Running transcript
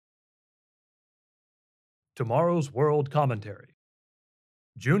Tomorrow's World Commentary,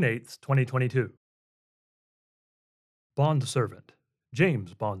 June 8th, 2022. Bondservant,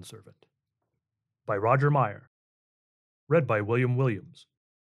 James Bondservant, by Roger Meyer. Read by William Williams.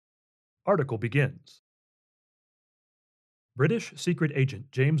 Article begins. British secret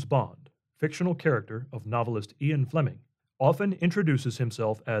agent James Bond, fictional character of novelist Ian Fleming, often introduces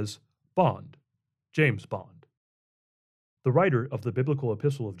himself as Bond, James Bond. The writer of the biblical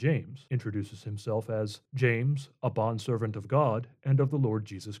epistle of James introduces himself as James, a bondservant of God and of the Lord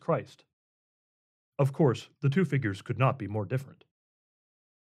Jesus Christ. Of course, the two figures could not be more different.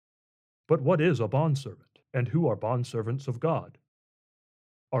 But what is a bondservant, and who are bondservants of God?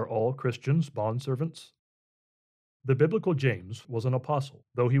 Are all Christians bondservants? The biblical James was an apostle,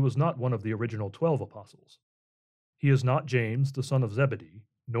 though he was not one of the original 12 apostles. He is not James the son of Zebedee,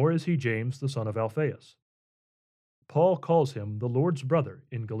 nor is he James the son of Alphaeus. Paul calls him the Lord's brother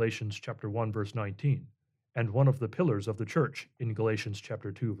in Galatians chapter 1 verse 19, and one of the pillars of the church in Galatians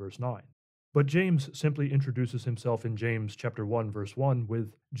chapter 2 verse 9. But James simply introduces himself in James chapter 1 verse 1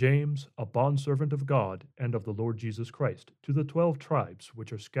 with James, a bondservant of God and of the Lord Jesus Christ, to the 12 tribes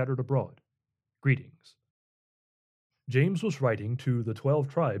which are scattered abroad. Greetings. James was writing to the 12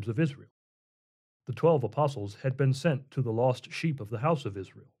 tribes of Israel. The 12 apostles had been sent to the lost sheep of the house of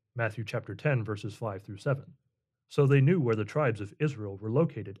Israel, Matthew chapter 10 verses 5 through 7. So they knew where the tribes of Israel were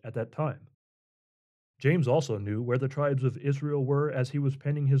located at that time. James also knew where the tribes of Israel were as he was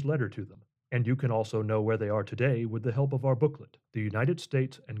penning his letter to them, and you can also know where they are today with the help of our booklet, The United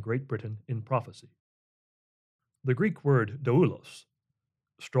States and Great Britain in Prophecy. The Greek word doulos,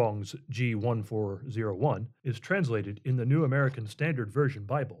 Strong's G1401, is translated in the New American Standard Version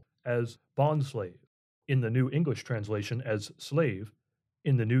Bible as bondslave, in the New English translation as slave,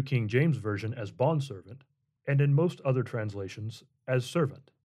 in the New King James Version as bondservant, and in most other translations as servant.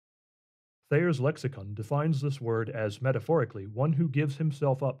 Thayer's lexicon defines this word as metaphorically one who gives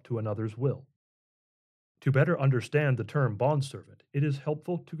himself up to another's will. To better understand the term bondservant, it is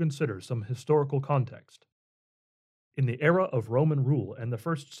helpful to consider some historical context. In the era of Roman rule and the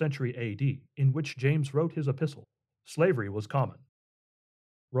 1st century AD, in which James wrote his epistle, slavery was common.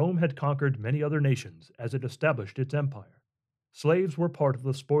 Rome had conquered many other nations as it established its empire. Slaves were part of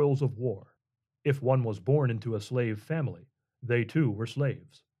the spoils of war. If one was born into a slave family, they too were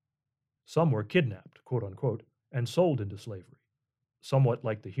slaves. Some were kidnapped, quote unquote, and sold into slavery, somewhat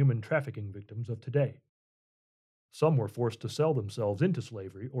like the human trafficking victims of today. Some were forced to sell themselves into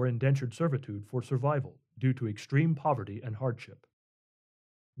slavery or indentured servitude for survival due to extreme poverty and hardship.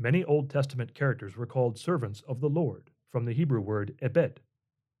 Many Old Testament characters were called servants of the Lord, from the Hebrew word ebed,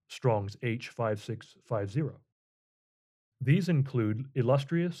 Strong's H5650. These include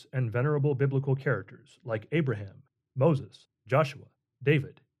illustrious and venerable biblical characters like Abraham, Moses, Joshua,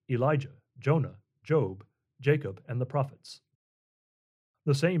 David, Elijah, Jonah, Job, Jacob, and the prophets.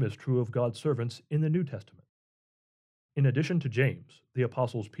 The same is true of God's servants in the New Testament. In addition to James, the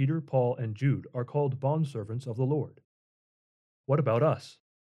apostles Peter, Paul, and Jude are called bondservants of the Lord. What about us?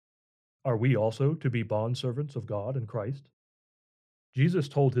 Are we also to be bondservants of God and Christ? Jesus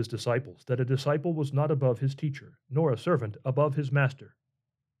told his disciples that a disciple was not above his teacher, nor a servant above his master.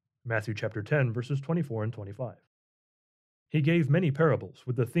 Matthew chapter 10, verses 24 and 25. He gave many parables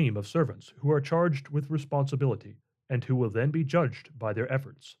with the theme of servants who are charged with responsibility and who will then be judged by their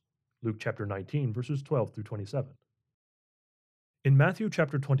efforts. Luke chapter 19, verses 12 through 27. In Matthew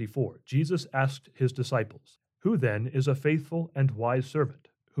chapter 24, Jesus asked his disciples, "Who then is a faithful and wise servant,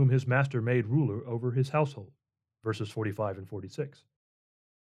 whom his master made ruler over his household?" Verses 45 and 46.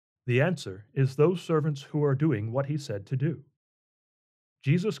 The answer is those servants who are doing what he said to do.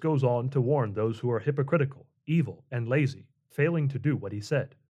 Jesus goes on to warn those who are hypocritical, evil, and lazy, failing to do what he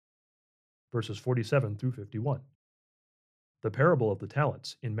said. Verses 47 through 51. The parable of the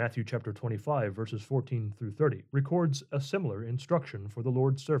talents in Matthew chapter 25, verses 14 through 30, records a similar instruction for the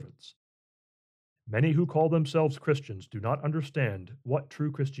Lord's servants. Many who call themselves Christians do not understand what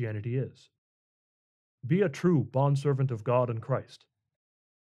true Christianity is. Be a true bondservant of God and Christ.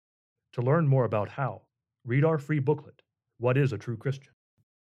 To learn more about how, read our free booklet, What is a True Christian?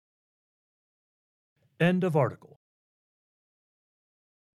 End of article.